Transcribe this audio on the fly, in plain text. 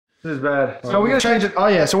This is bad. So we're going to change it. Oh,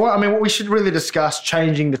 yeah. So what we should really discuss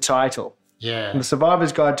changing the title. Yeah. From the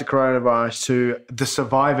Survivor's Guide to Coronavirus to the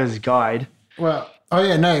Survivor's Guide. Well,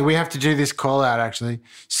 we have to do this call out actually.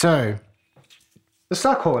 So let's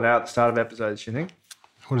start calling out at the start of episodes, you think?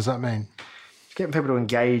 What does that mean? Getting people to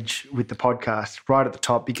engage with the podcast right at the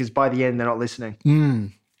top, because by the end they're not listening.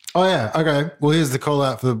 Oh, yeah. Okay. Well, here's the call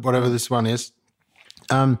out for whatever this one is.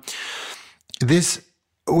 We're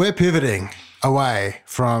pivoting away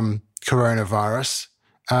from coronavirus.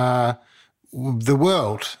 The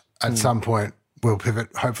world at some point will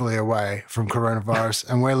pivot, hopefully, away from coronavirus,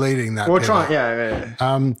 and we're leading that. We're pivot. trying,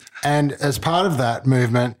 yeah. And as part of that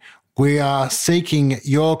movement, we are seeking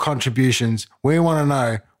your contributions. We want to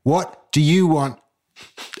know, what do you want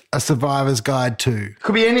a survivor's guide to?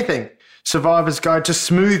 Could be anything. Survivor's Guide to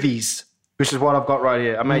Smoothies, which is what I've got right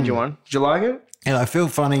here. I made you one. Did you like it? And I feel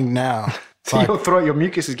funny now. Your throat, your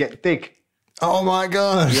mucus is getting thick. Oh, my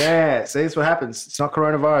God. Yeah, see, that's what happens. It's not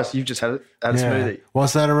coronavirus. You've just had a smoothie.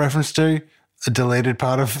 What's that a reference to? A deleted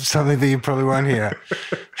part of something that you probably won't hear.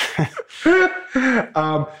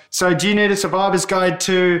 So do you need a survivor's guide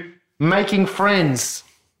to making friends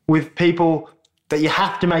with people that you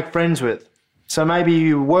have to make friends with? So maybe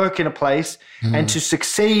you work in a place and to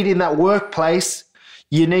succeed in that workplace,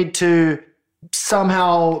 you need to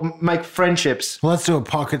somehow make friendships. Well, let's do a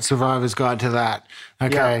pocket survivor's guide to that.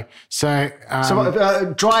 Okay. Yeah.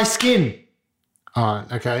 So, dry skin. oh,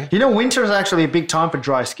 okay. You know, winter is actually a big time for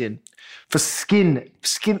dry skin. For the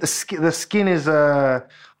skin is,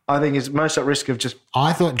 I think, is most at risk of just...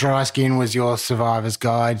 I thought dry skin was your survivor's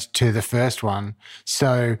guide to the first one.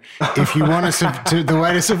 So if you want to the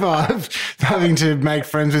way to survive having to make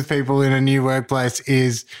friends with people in a new workplace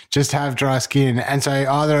is just have dry skin. And so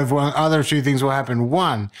either of two things will happen.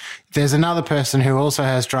 One, there's another person who also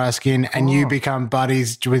has dry skin and you become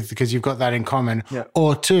buddies because you've got that in common. Yeah.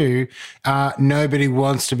 Or two, nobody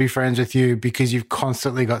wants to be friends with you because you've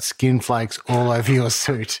constantly got skin flakes all over your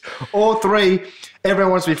suit. Or three,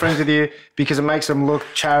 everyone wants to be friends with you because it makes them look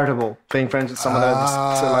charitable, being friends with someone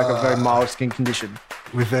that's like a very mild skin condition.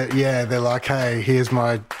 They're like, hey, here's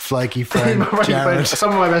my flaky friend, Jared.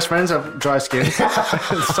 Some of my best friends have dry skin.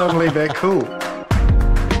 Suddenly they're cool.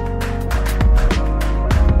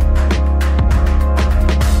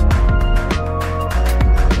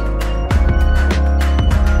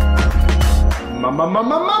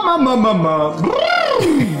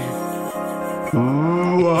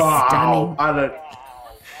 Wow. I don't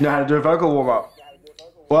know how to do a vocal warm-up.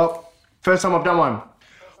 Well, first time I've done one.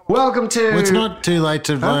 Welcome to... Well, it's not too late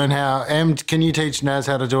to learn how... can you teach Naz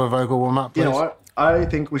how to do a vocal warm-up, please? You know what? I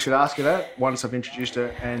think we should ask her that once I've introduced her.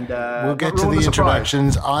 And we'll get to the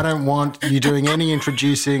introductions. I don't want you doing any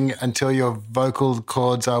introducing until your vocal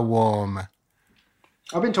cords are warm.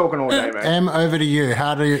 I've been talking all day, mate. Em, over to you.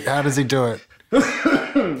 How does he do it?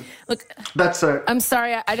 Look, that's I'm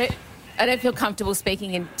sorry, I don't feel comfortable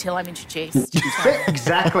speaking until I'm introduced.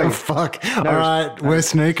 Exactly. Fuck. No, all right, we're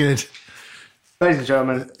snookered. Ladies and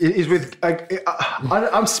gentlemen, it is with...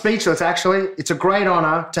 I'm speechless, actually. It's a great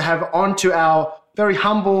honour to have onto our very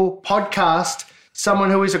humble podcast someone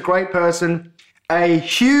who is a great person, a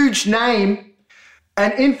huge name,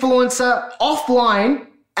 an influencer offline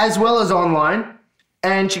as well as online,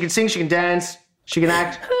 and she can sing, she can dance, she can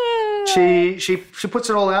act. She puts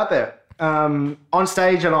it all out there, on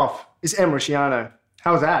stage and off. Is Em Rusciano.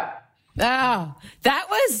 How was that? Oh, that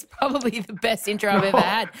was probably the best intro I've ever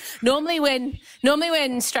had. Normally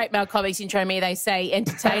when straight male comics intro me, they say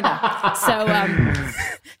entertainer. So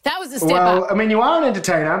that was a step up. Well, I mean, you are an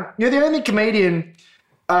entertainer. You're the only comedian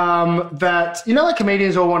that, you know, like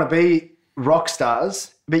comedians all want to be rock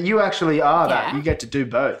stars, but you actually are that. You get to do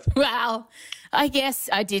both. Well, I guess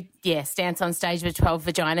I did, dance on stage with 12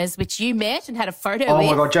 vaginas, which you met and had a photo with.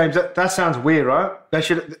 Oh, my God, James, that sounds weird, right? They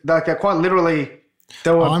should, like, they're quite literally...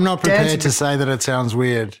 I'm not prepared to say that it sounds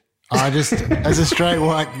weird. I just, as a straight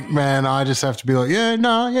white man, I just have to be like,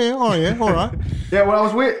 all right. Yeah, well, I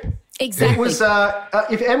was weird. Exactly. It was,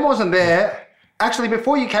 if Em wasn't there, actually,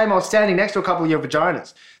 before you came, I was standing next to a couple of your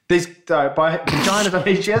vaginas. By vaginas, I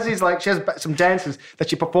mean, she has some dancers that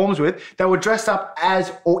she performs with that were dressed up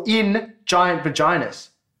as or in giant vaginas.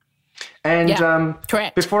 And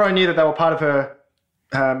correct. Before I knew that they were part of her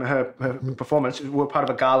performance, were part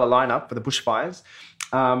of a gala lineup for the bushfires,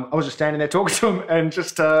 I was just standing there talking to them and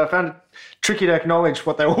just found it tricky to acknowledge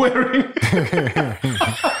what they were wearing.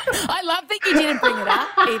 I love that you didn't bring it up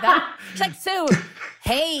either. It's like, so,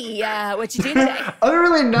 hey, what you do today? I don't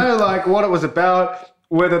really know, like, what it was about,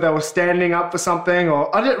 whether they were standing up for something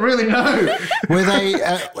or I didn't really know. Were they,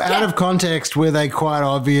 out of context, were they quite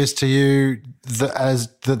obvious to you as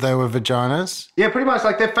that they were vaginas? Yeah, pretty much.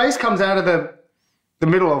 Like their face comes out of the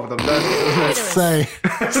middle of them. Say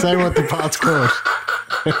what the part's called.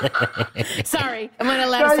 Sorry, am I not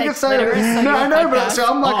allowed to say say clitoris? on no, your no, but podcast? so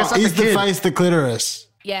I'm like such a Is the kid. face the clitoris?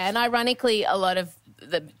 Yeah, and ironically, a lot of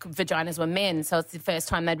the vaginas were men, so it's the first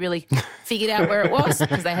time they'd really figured out where it was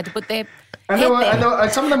because they had to put their And, head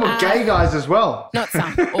and some of them were gay guys as well. Not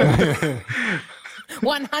some, all.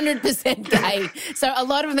 100% gay. So a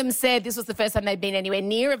lot of them said this was the first time they'd been anywhere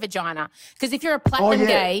near a vagina. Because if you're a platinum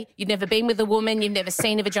gay, you've never been with a woman, you've never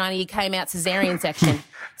seen a vagina, you came out cesarean section.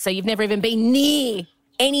 So you've never even been near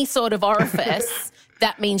any sort of orifice.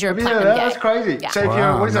 That means you're a platinum gay. That's crazy. Yeah. So if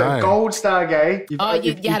you're, what is it, a gold star gay? You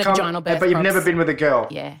had a vaginal birth. But you've props. never been with a girl.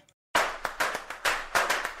 Yeah.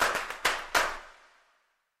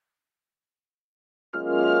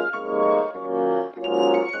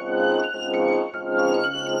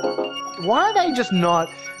 Why are they just not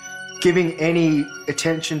giving any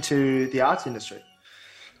attention to the arts industry?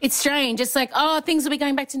 It's strange. It's like, oh, things will be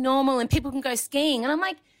going back to normal and people can go skiing. And I'm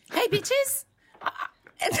like, hey, bitches,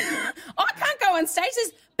 I can't go on stage.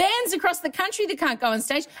 There's bands across the country that can't go on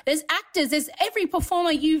stage. There's actors. There's every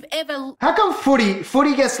performer you've ever... How come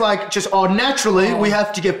footy gets like just, naturally we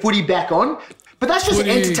have to get footy back on? But that's just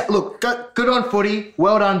entertainment. Look, good on footy.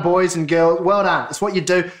 Well done, boys and girls. Well done. It's what you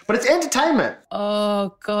do. But it's entertainment.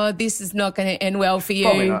 Oh, God, this is not going to end well for you.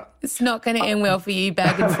 Probably not. It's not going to end well for you,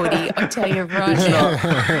 bagging footy. I'll tell you right now. I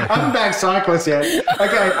haven't bagged cyclists yet.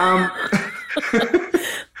 Okay,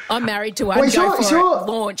 I'm married to one.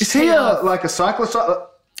 Launch. Is he like a cyclist?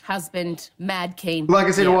 Husband, mad keen. Like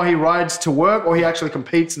I said, while he rides to work or he actually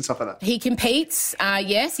competes and stuff like that? He competes,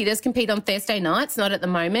 yes. He does compete on Thursday nights, not at the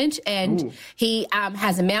moment. And he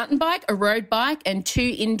has a mountain bike, a road bike and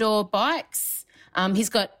 2 indoor bikes. He's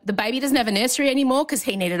got, the baby doesn't have a nursery anymore because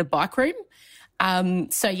he needed a bike room.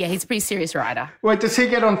 So, yeah, he's a pretty serious rider. Wait, does he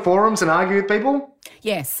get on forums and argue with people?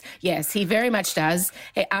 Yes, he very much does.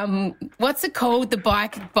 What's it called? The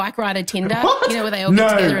bike rider Tinder? What? You know, where they all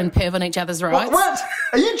get together and perv on each other's rides? What?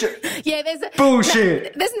 Are you... Yeah, there's a...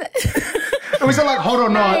 Bullshit. Or is it like hot or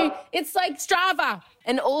not? No, it's like Strava.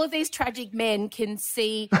 And all of these tragic men can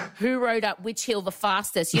see who rode up which hill the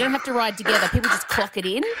fastest. You don't have to ride together. People just clock it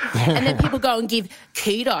in. And then people go and give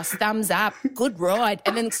kudos, thumbs up, good ride.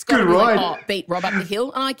 And then Scott will be like, beat Rob up the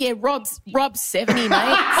hill. I'm like, yeah, Rob's 70, mate.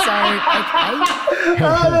 So, okay.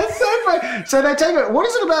 Oh, that's so funny. So they take it. What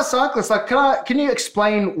is it about cyclists? Like, can you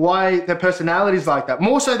explain why their personalities like that?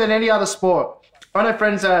 More so than any other sport. I know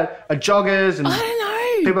friends that are joggers and... I don't know.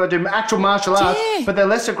 People that do actual martial arts, but they're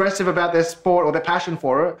less aggressive about their sport or their passion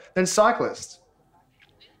for it than cyclists.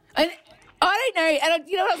 And I don't know. And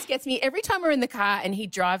you know what else gets me? Every time we're in the car and he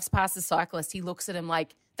drives past a cyclist, he looks at him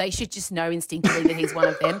like they should just know instinctively that he's one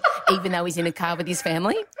of them, even though he's in a car with his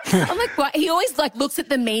family. I'm like, what? He always looks at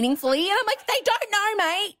them meaningfully. And I'm like, they don't know,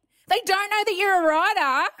 mate. They don't know that you're a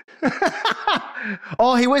rider.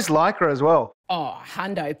 Oh, he wears Lycra as well. Oh,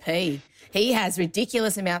 Hundo P. He has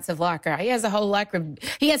ridiculous amounts of Lycra. He has a whole Lycra.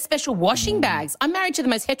 He has special washing bags. I'm married to the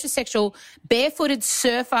most heterosexual, barefooted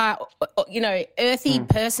surfer, earthy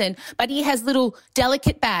person, but he has little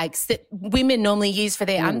delicate bags that women normally use for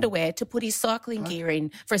their underwear to put his cycling gear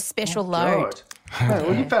in for a special load. God.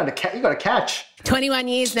 Well, you found a cat. You got a catch. 21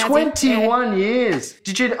 years now. 21 years.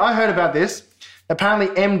 I heard about this. Apparently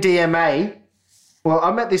MDMA. Well,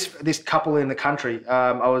 I met this couple in the country.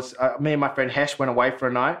 Me and my friend Hesh went away for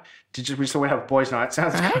a night. We still went have a boys' night.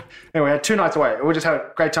 Sounds good. Anyway, we had 2 nights away. We just had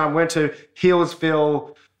a great time. We went to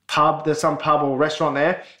Hillsville pub. There's some pub or restaurant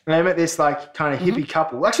there. And I met this like kind of hippie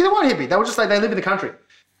couple. Actually, they weren't hippie. They were just like, they live in the country.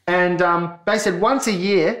 And they said once a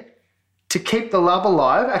year to keep the love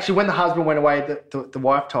alive, actually when the husband went away, the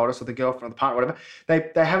wife told us, or the girlfriend or the partner, whatever,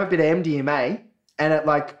 they have a bit of MDMA and it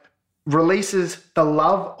like releases the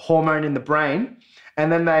love hormone in the brain. And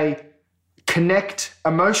then they connect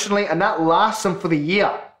emotionally and that lasts them for the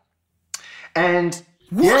year. And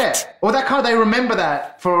they remember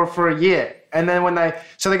that for a year. And then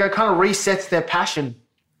they go kind of resets their passion.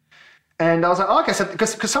 And I was like, oh, okay, so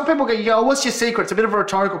because some people go, oh, what's your secret? It's a bit of a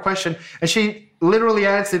rhetorical question. And she literally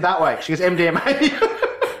answered that way. She goes, MDMA.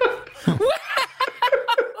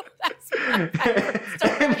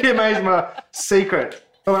 MDMA is my secret.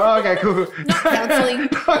 I'm like, oh, okay, cool. Not counselling.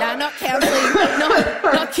 No, not counselling.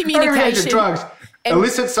 Not communication. Drugs.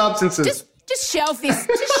 Illicit substances. Just shelve this.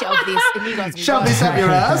 And you guys will shove this up your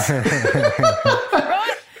ass.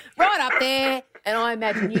 right up there. And I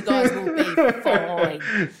imagine you guys will be fine.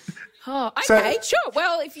 Oh, So- okay, sure.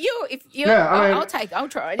 Well, if you, Yeah, I mean- I'll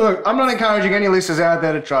try it. Look, I'm not encouraging any listeners out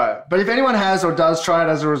there to try it. But if anyone has or does try it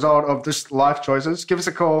as a result of just life choices, give us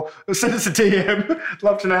a call or send us a DM.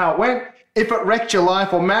 Love to know how it went, if it wrecked your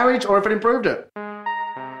life or marriage, or if it improved it.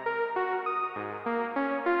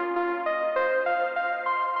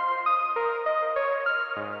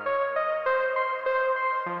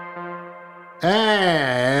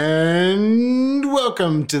 And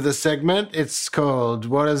welcome to the segment. It's called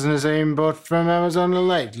What Has Nazim Bought from Amazon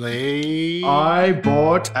Lately? I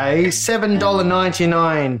bought a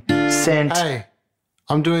 $7.99. Hey,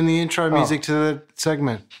 I'm doing the intro music to the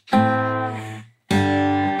segment.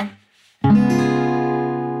 That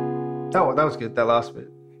was good. That last bit.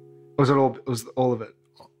 Was it all? Was all of it?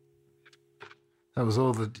 That was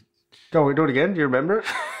all the... Go on, do it again. Do you remember it?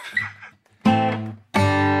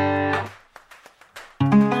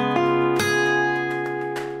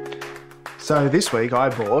 So this week I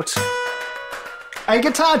bought a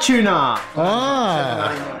guitar tuner.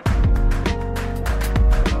 Ah,